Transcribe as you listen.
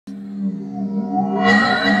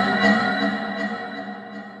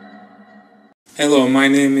Hello, my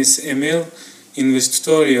name is Emil. In this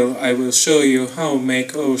tutorial I will show you how to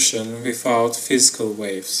make ocean without physical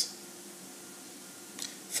waves.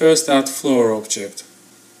 First add floor object.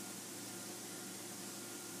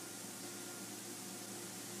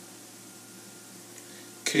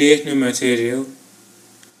 Create new material.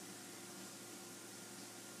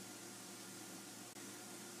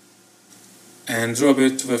 And drop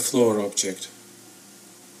it to the floor object.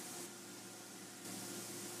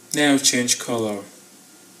 Now change color.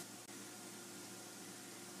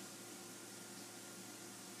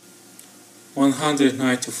 One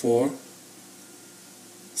 194,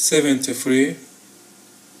 73,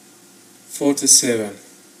 47,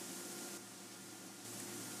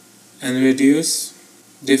 and reduce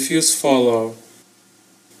diffuse follow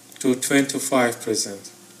to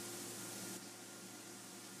 25%.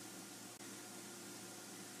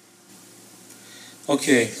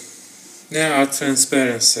 Okay, now add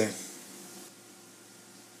transparency.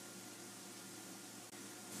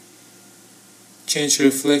 Change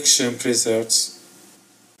reflection presets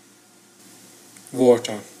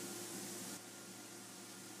water.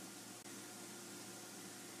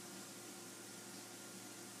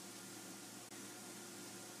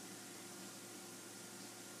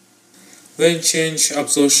 Then change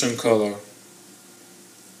absorption color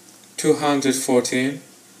 214,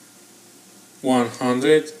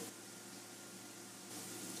 100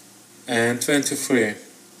 and 23.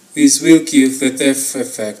 This will give the depth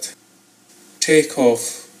effect. Take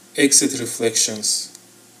off exit reflections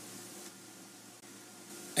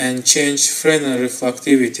and change Fresnel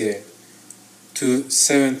reflectivity to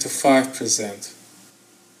 75%.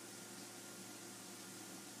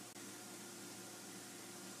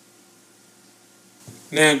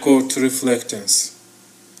 Now go to reflectance.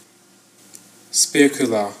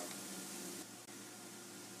 Specular.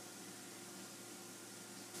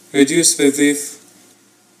 Reduce the width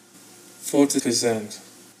 40%.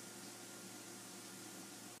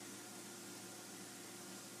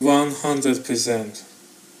 100%.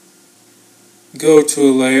 Go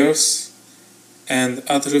to layers and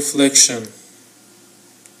add reflection.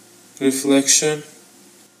 Reflection,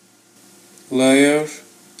 layer,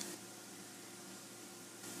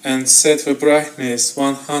 and set the brightness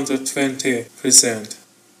 120%.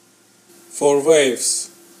 For waves,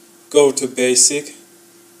 go to basic,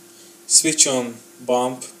 switch on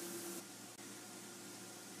bump,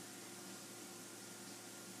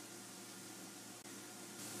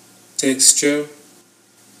 texture,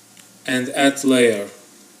 and add layer.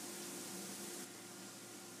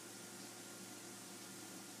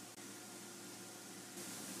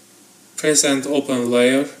 Press and open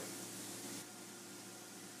layer.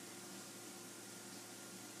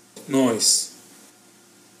 Noise.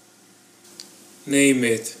 Name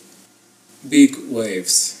it big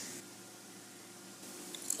waves.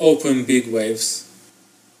 Open big waves.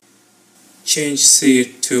 Change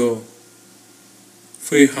seed to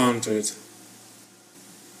 300.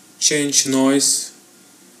 Change noise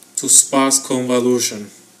to sparse convolution.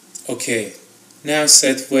 OK, now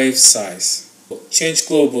set wave size. Change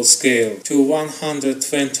global scale to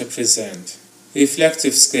 120%.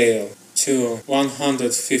 Reflective scale to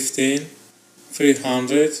 115,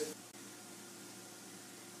 300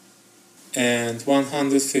 and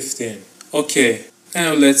 115. OK,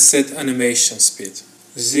 now let's set animation speed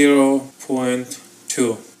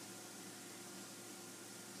 0.2.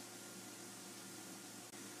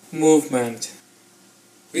 Movement.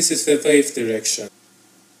 This is the wave direction.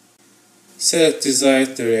 Select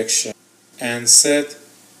desired direction and set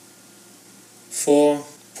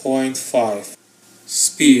 4.5.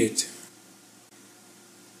 Speed.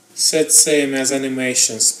 Set same as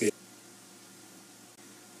animation speed.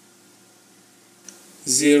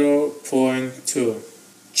 0.2.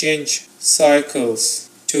 Change cycles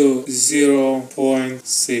to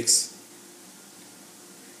 0.6.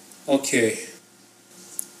 OK.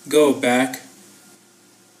 Go back.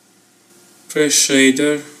 Press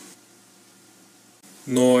shader.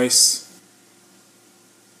 Noise.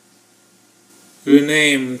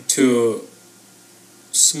 Rename to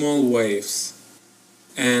small waves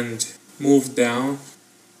and move down.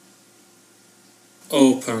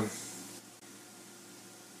 Open.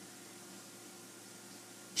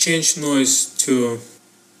 Change noise to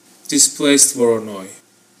displaced Voronoi.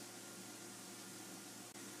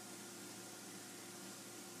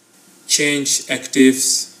 Change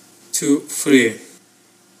actives to 3.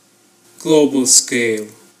 Global scale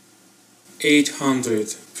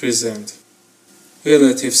 800%.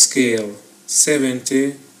 Relative scale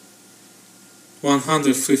 70,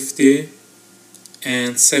 150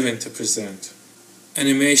 and 70%.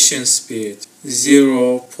 Animation speed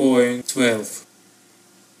 0.12.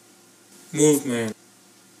 movement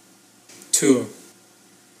 2,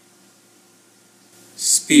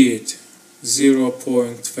 speed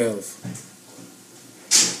 0.12.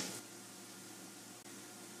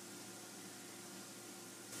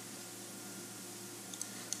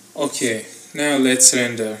 Okay, now let's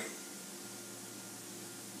render.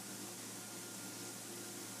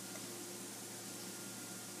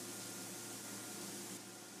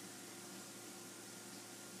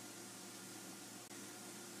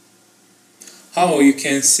 How you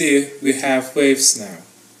can see, we have waves now.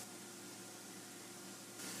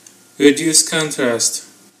 Reduce contrast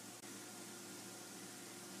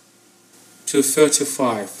to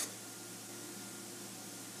 35.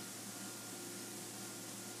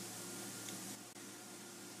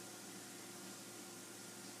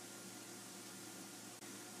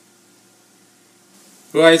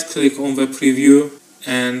 Right-click on the preview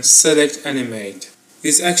and select Animate.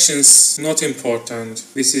 This action's not important,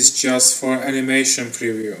 this is just for animation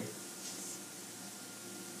preview.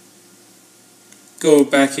 Go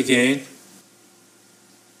back again,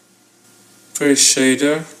 press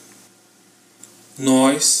shader,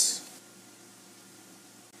 noise,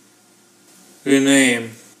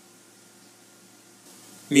 rename,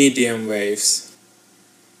 medium waves.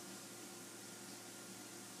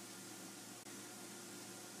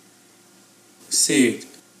 Seed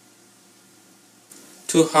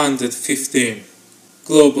 215,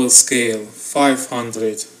 global scale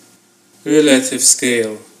 500, relative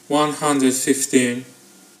scale 115,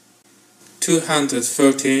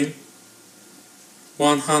 213,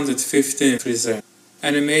 115%,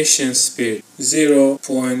 animation speed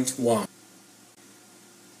 0.1,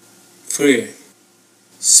 free,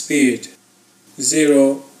 speed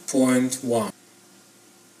 0.1.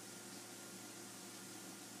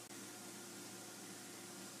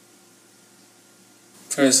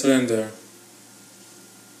 Press render.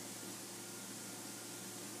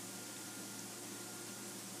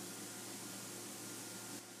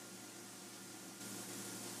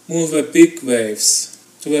 Move the big waves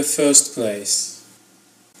to the first place,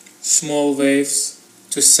 small waves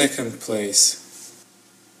to second place.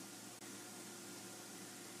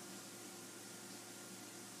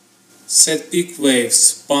 Set big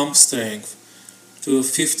waves bump strength to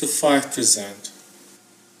 55%.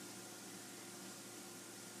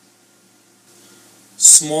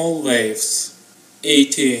 Small waves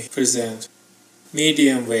 80%.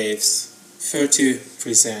 Medium waves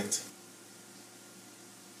 30%.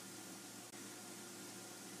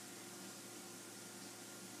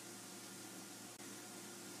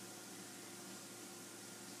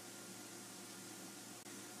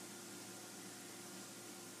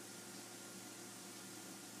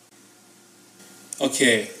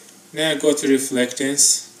 Okay, now go to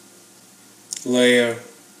reflectance, layer,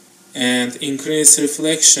 and increase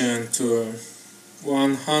reflection to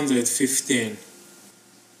 115.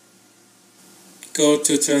 Go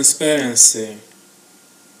to transparency,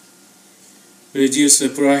 reduce the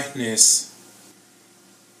brightness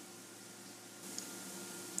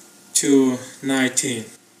to 19.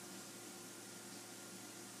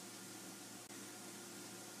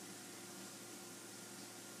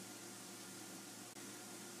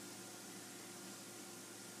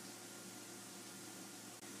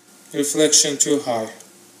 Reflection too high.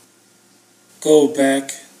 Go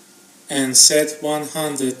back and set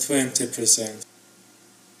 120%.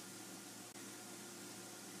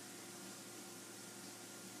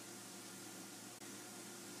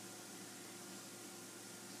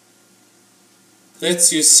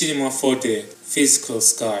 Let's use Cinema 4D, physical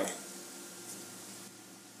sky.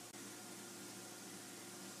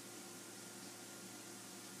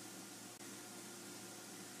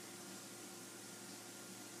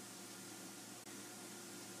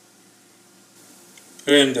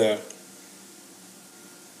 Render.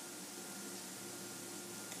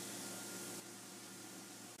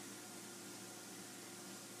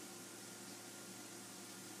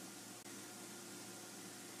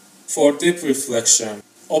 For deep reflection,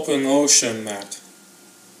 open Ocean Matte.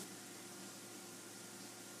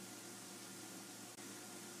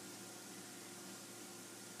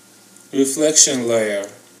 Reflection layer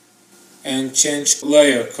and change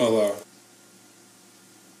layer color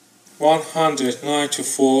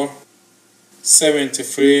 194,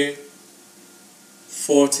 73,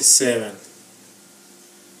 47.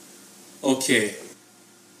 Okay.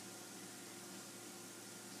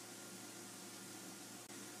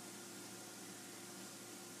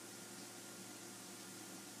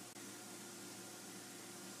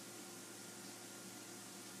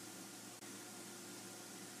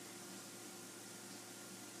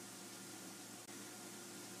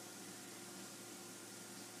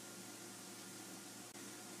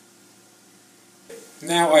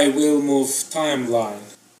 Now I will move timeline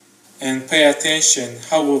and pay attention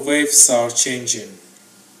how the waves are changing.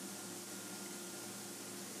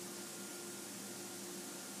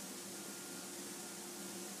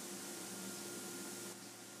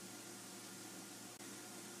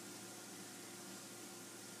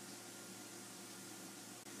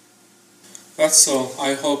 That's all.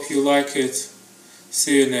 I hope you like it.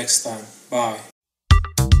 See you next time. Bye.